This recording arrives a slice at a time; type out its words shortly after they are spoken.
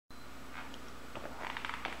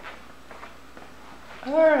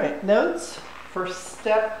All right, notes for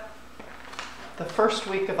step the first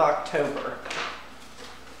week of October.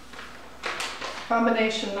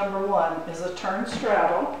 Combination number 1 is a turn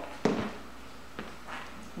straddle,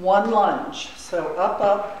 1 lunge. So up,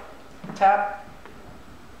 up, tap,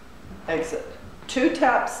 exit. 2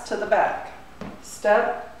 taps to the back.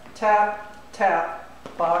 Step, tap,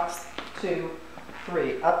 tap, box, 2,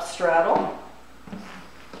 3. Up straddle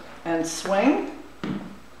and swing.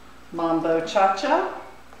 Mambo cha-cha,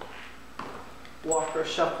 walker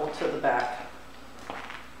shuffle to the back.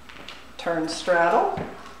 Turn straddle,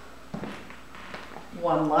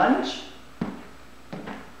 1 lunge,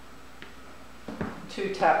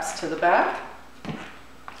 2 taps to the back,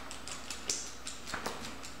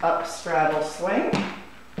 up straddle swing,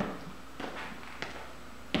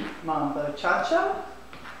 mambo cha-cha,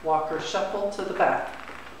 walker shuffle to the back.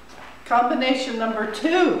 Combination number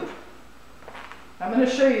 2. I'm going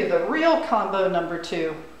to show you the real combo number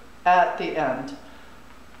 2 at the end.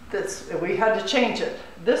 We had to change it.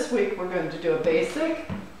 This week we're going to do a basic,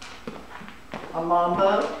 a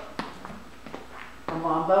mambo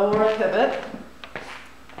or a pivot,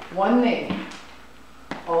 1 knee,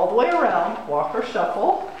 all the way around, walker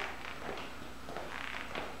shuffle,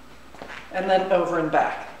 and then over and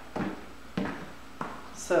back.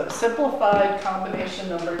 So simplified combination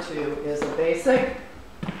number 2 is a basic,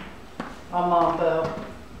 a mambo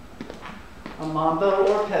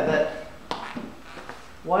or pivot,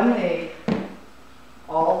 1 knee,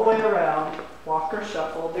 all the way around, walker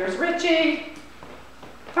shuffle. There's Richie.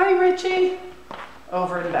 Hi, Richie.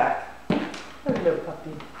 Over and back. Hello,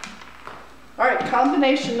 puppy. All right,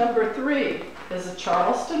 combination number 3 is a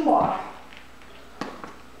Charleston walk,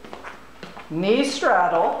 knee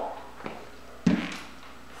straddle,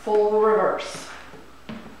 full reverse.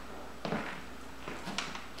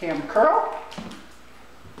 Ham curl,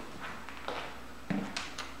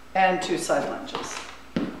 and 2 side lunges.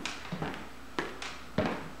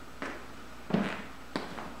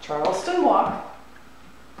 Charleston walk,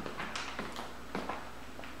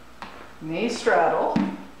 knee straddle,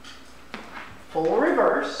 full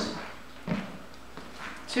reverse,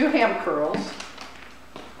 2 ham curls,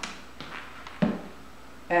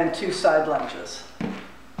 and 2 side lunges.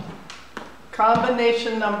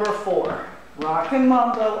 Combination number 4. Rock and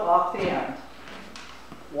mambo off the end.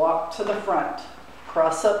 Walk to the front.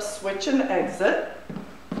 Cross up, switch and exit.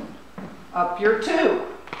 Up your 2.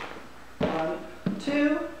 1,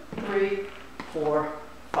 2, 3, 4,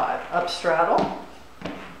 5. Up straddle.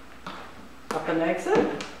 Up and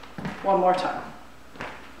exit. 1 more time.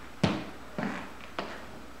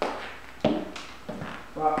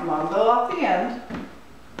 Rock mambo off the end.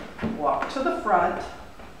 Walk to the front.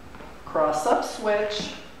 Cross up,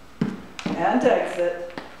 switch and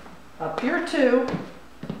exit, up your 2,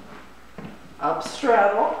 up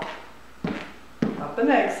straddle, up and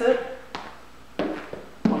exit,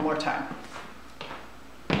 1 more time.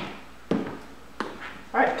 All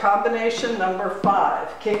right, combination number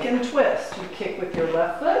 5, kick and twist. You kick with your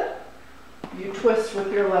left foot, you twist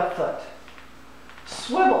with your left foot.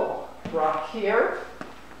 Swivel, rock here,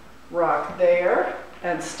 rock there,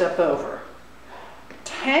 and step over.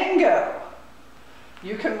 Tango.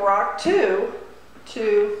 You can rock 2,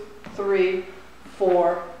 2, 3,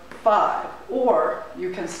 4, 5, or you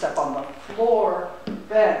can step on the floor,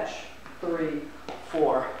 bench, 3,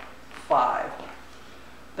 4, 5.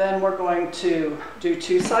 Then we're going to do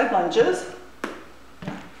 2 side lunges.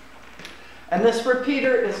 And this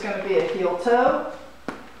repeater is going to be a heel toe,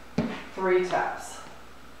 3 taps.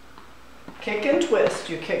 Kick and twist.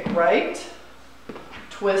 You kick right,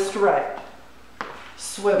 twist right.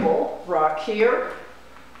 Swivel, rock here,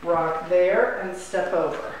 rock there, and step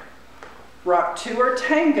over. Rock 2 or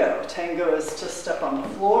tango. Tango is to step on the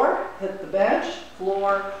floor, hit the bench,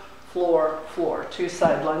 floor, floor, floor. 2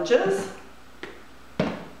 side lunges.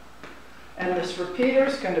 And this repeater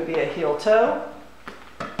is going to be a heel toe,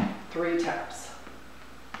 3 taps.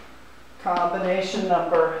 Combination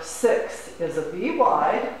number 6 is a V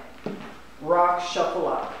wide, rock, shuffle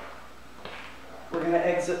up. We're going to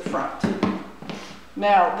exit front.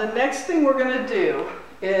 Now, the next thing we're going to do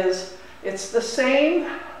is, it's the same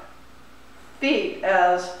feet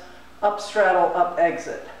as up straddle, up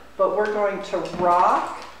exit, but we're going to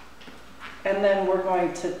rock, and then we're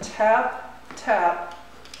going to tap, tap,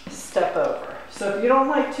 step over. So if you don't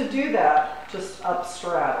like to do that, just up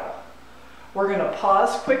straddle. We're going to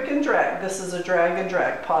pause quick and drag. This is a drag and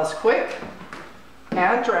drag. Pause quick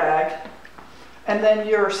and drag, and then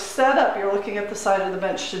you're set up, you're looking at the side of the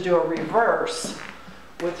bench to do a reverse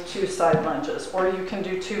with 2 side lunges, or you can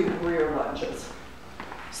do 2 rear lunges.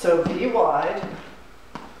 So V wide,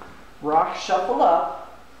 rock, shuffle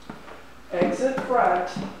up, exit front.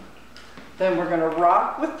 Then we're going to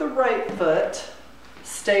rock with the right foot,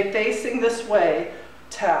 stay facing this way,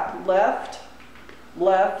 tap left,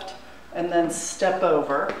 left, and then step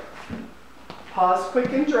over. Pause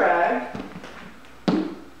quick and drag,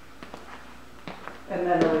 and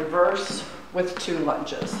then a reverse with 2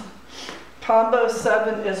 lunges. Combo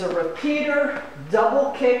 7 is a repeater,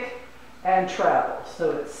 double kick, and travel.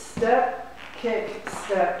 So it's step, kick,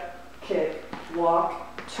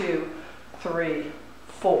 walk, 2, 3,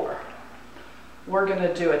 4. We're going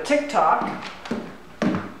to do a tick-tock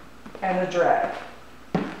and a drag.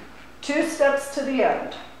 2 steps to the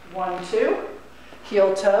end. 1, 2,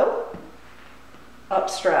 heel toe, up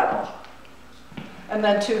straddle. And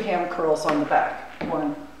then 2 ham curls on the back.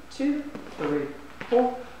 1, 2, 3,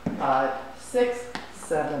 4, 5, 6,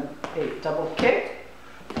 7, 8. Double kick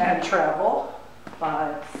and travel.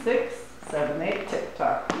 5, 6, 7, 8.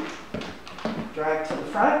 Tick-tock. Drag to the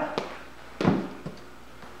front.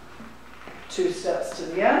 2 steps to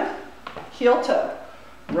the end. Heel toe.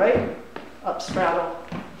 Right, up straddle,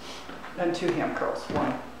 and 2 ham curls.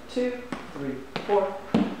 1, 2, 3, 4,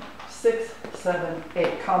 6, 7,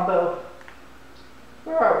 8. Combo,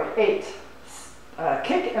 where are we? 8.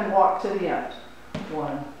 Kick and walk to the end.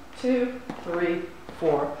 1, 2, 3,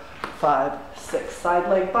 4, 5, 6. Side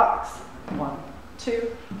leg box. 1,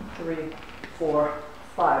 2, 3, 4,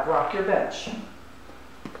 5. Rock your bench.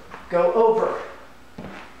 Go over.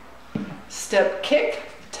 Step kick,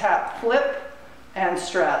 tap flip, and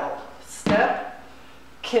straddle. Step,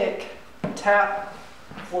 kick, tap,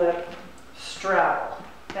 flip, straddle.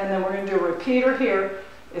 And then we're going to do a repeater here.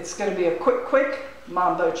 It's going to be a quick,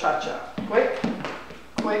 mambo cha-cha.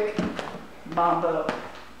 Quick, mambo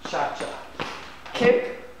cha-cha.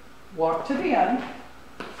 Kick, walk to the end,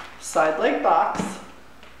 side leg box,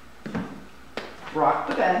 rock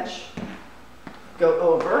the bench, go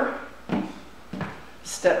over,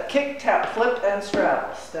 step, kick, tap, flip, and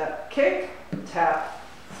straddle. Step, kick, tap,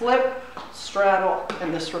 flip, straddle,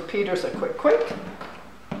 and this repeater's a quick,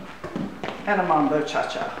 and a mambo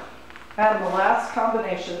cha-cha. And the last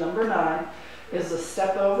combination, number 9, is a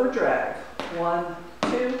step over drag. 1,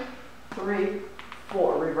 2, 3,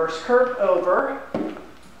 4. Reverse curve over,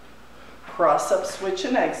 cross up, switch,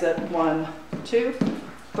 and exit. 1, 2,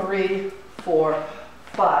 3, 4,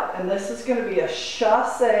 5. And this is going to be a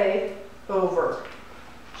chassé over.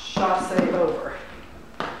 Chassé over.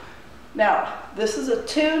 Now, this is a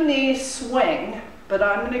 2-knee swing, but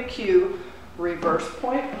I'm going to cue reverse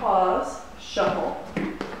point, pause, shuffle,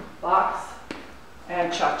 box,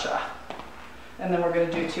 and cha-cha. And then we're going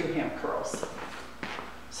to do 2 ham curls.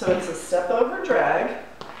 So it's a step over drag,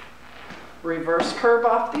 reverse curve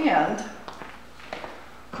off the end,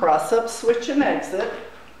 cross up, switch, and exit,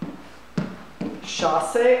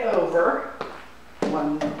 chassé over,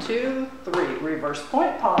 1, 2, 3, reverse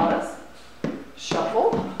point, pause,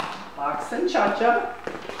 shuffle, box and cha-cha,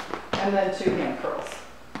 and then 2 hand curls.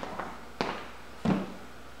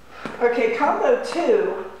 Okay, combo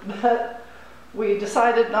 2 that we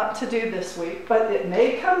decided not to do this week, but it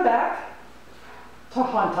may come back to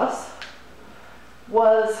haunt us,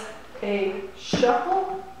 was a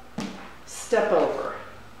shuffle step over.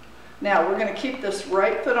 Now we're going to keep this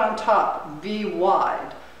right foot on top, V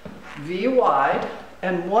wide,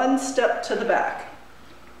 and 1 step to the back.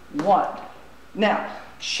 1. Now,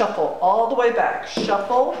 shuffle all the way back.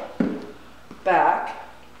 Shuffle, back.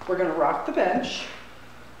 We're going to rock the bench.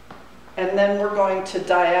 And then we're going to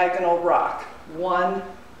diagonal rock. 1,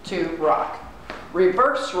 2, rock.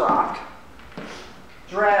 Reverse rock,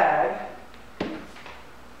 drag,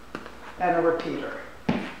 and a repeater.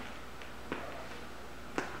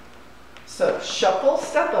 So shuffle,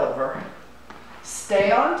 step over,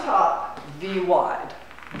 stay on top, V wide,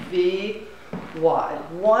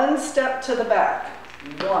 1 step to the back,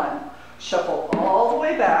 1, shuffle all the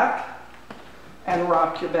way back, and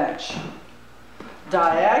rock your bench.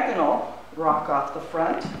 Diagonal, rock off the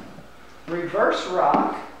front, reverse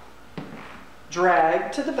rock,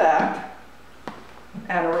 drag to the back,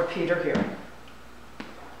 and a repeater here.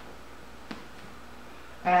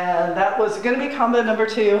 And that was going to be combo number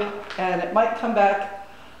 2, and it might come back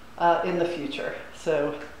in the future.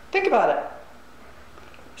 So think about it.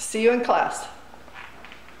 See you in class.